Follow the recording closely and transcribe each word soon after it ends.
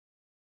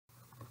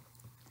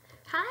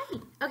Hi.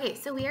 Okay,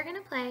 so we are going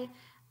to play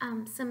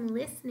some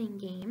listening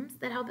games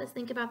that help us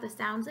think about the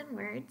sounds and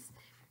words.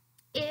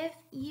 If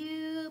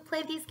you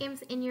play these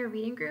games in your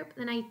reading group,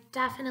 then I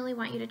definitely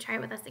want you to try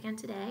it with us again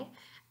today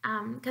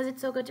because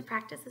it's so good to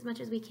practice as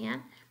much as we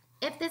can.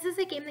 If this is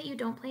a game that you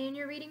don't play in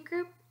your reading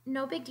group,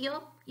 no big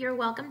deal. You're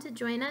welcome to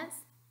join us.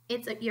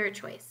 It's your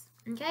choice,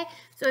 okay?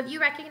 So if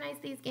you recognize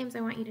these games,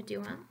 I want you to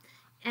do them.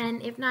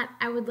 And if not,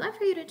 I would love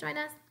for you to join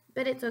us,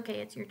 but it's okay.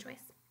 It's your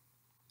choice.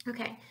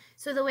 Okay,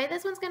 so the way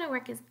this one's going to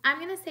work is I'm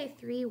going to say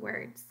 3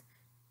 words.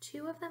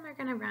 2 of them are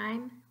going to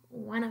rhyme.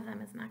 1 of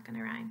them is not going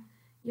to rhyme.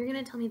 You're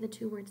going to tell me the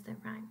 2 words that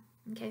rhyme.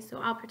 Okay, so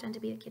I'll pretend to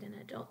be a kid and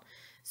an adult.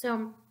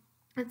 So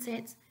let's say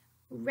it's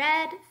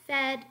red,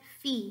 fed,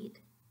 feed.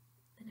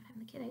 Then if I'm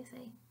the kid, I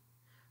say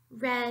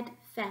red,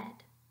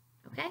 fed.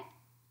 Okay?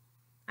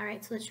 All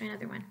right, so let's try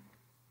another one.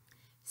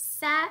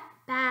 Sat,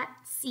 bat,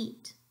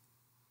 seat.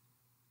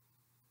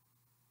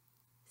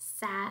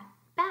 Sat,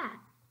 bat.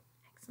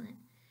 Excellent.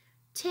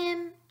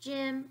 Tim,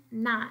 Jim,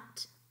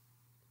 not.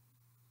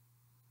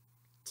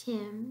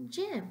 Tim,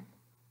 Jim.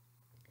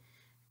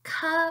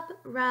 Cub,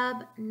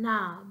 rub,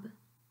 knob.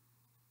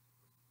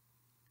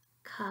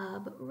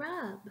 Cub,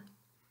 rub.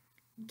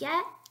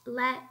 Get,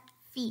 let,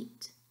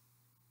 feet.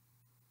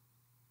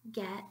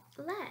 Get,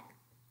 let.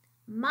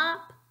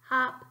 Mop,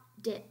 hop,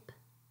 dip.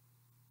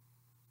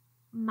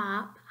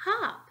 Mop,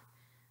 hop.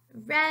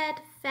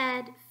 Red,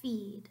 fed,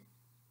 feed.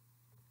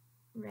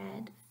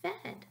 Red,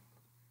 fed.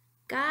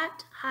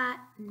 Got, hot,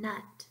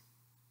 nut.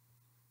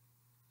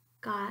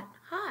 Got,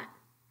 hot.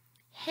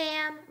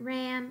 Ham,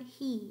 ram,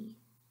 he.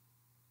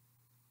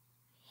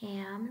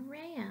 Ham,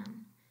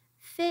 ram.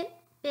 Fit,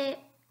 bit,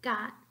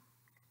 got.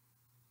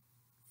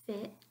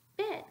 Fit,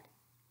 bit.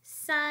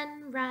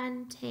 Sun,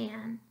 run,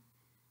 tan.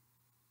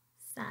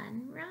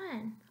 Sun,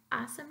 run.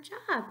 Awesome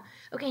job.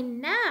 Okay,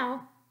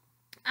 now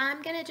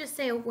I'm going to just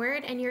say a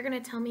word and you're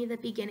going to tell me the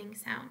beginning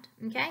sound,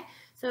 okay?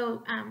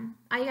 So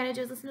all you got to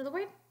do is listen to the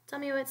word. Tell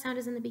me what sound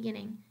is in the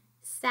beginning.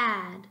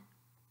 Sad.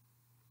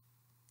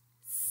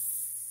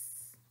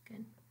 S.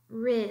 Good.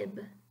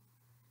 Rib.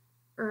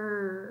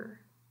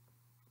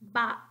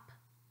 Bop.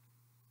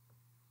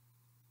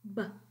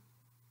 B.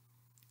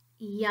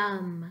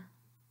 Yum.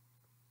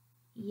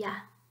 Ya.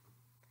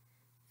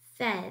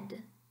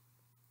 Fed.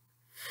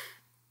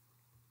 F.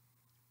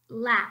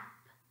 Lap.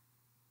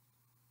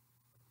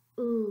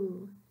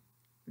 Ooh.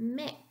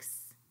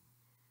 Mix.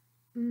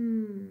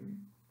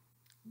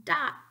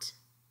 Dot.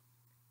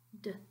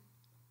 D.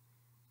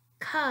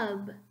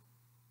 Cub.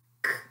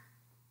 K.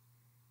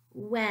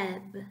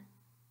 Web.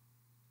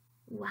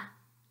 W.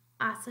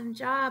 Awesome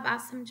job,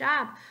 awesome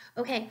job.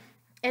 Okay,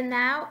 and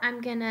now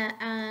I'm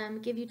gonna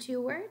give you 2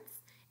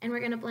 words and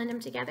we're gonna blend them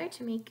together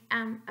to make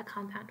a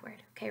compound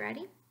word. Okay,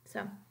 ready?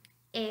 So,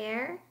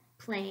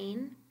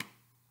 airplane,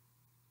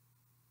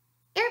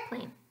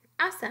 airplane.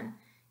 Awesome.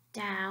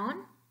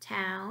 Down,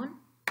 town,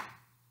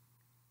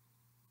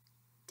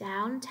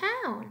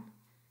 downtown.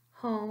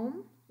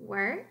 Home,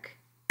 work,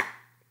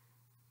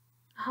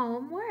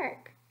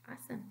 homework.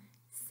 Awesome.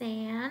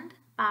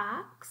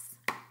 Sandbox,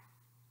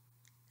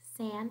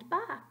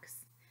 sandbox.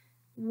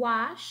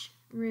 Wash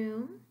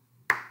room,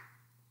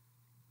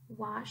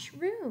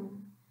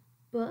 washroom.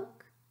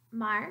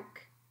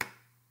 Bookmark,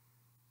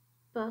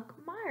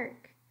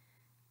 bookmark.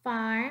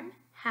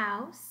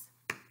 Farmhouse,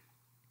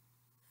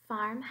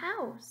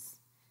 farmhouse.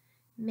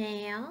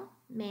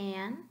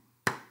 Mailman,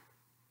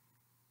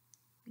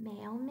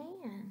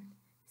 mailman.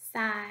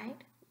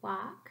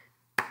 Sidewalk,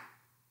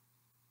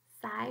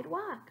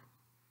 sidewalk.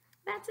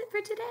 That's it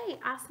for today.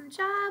 Awesome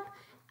job.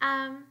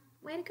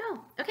 Way to go.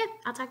 Okay,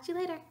 I'll talk to you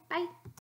later. Bye.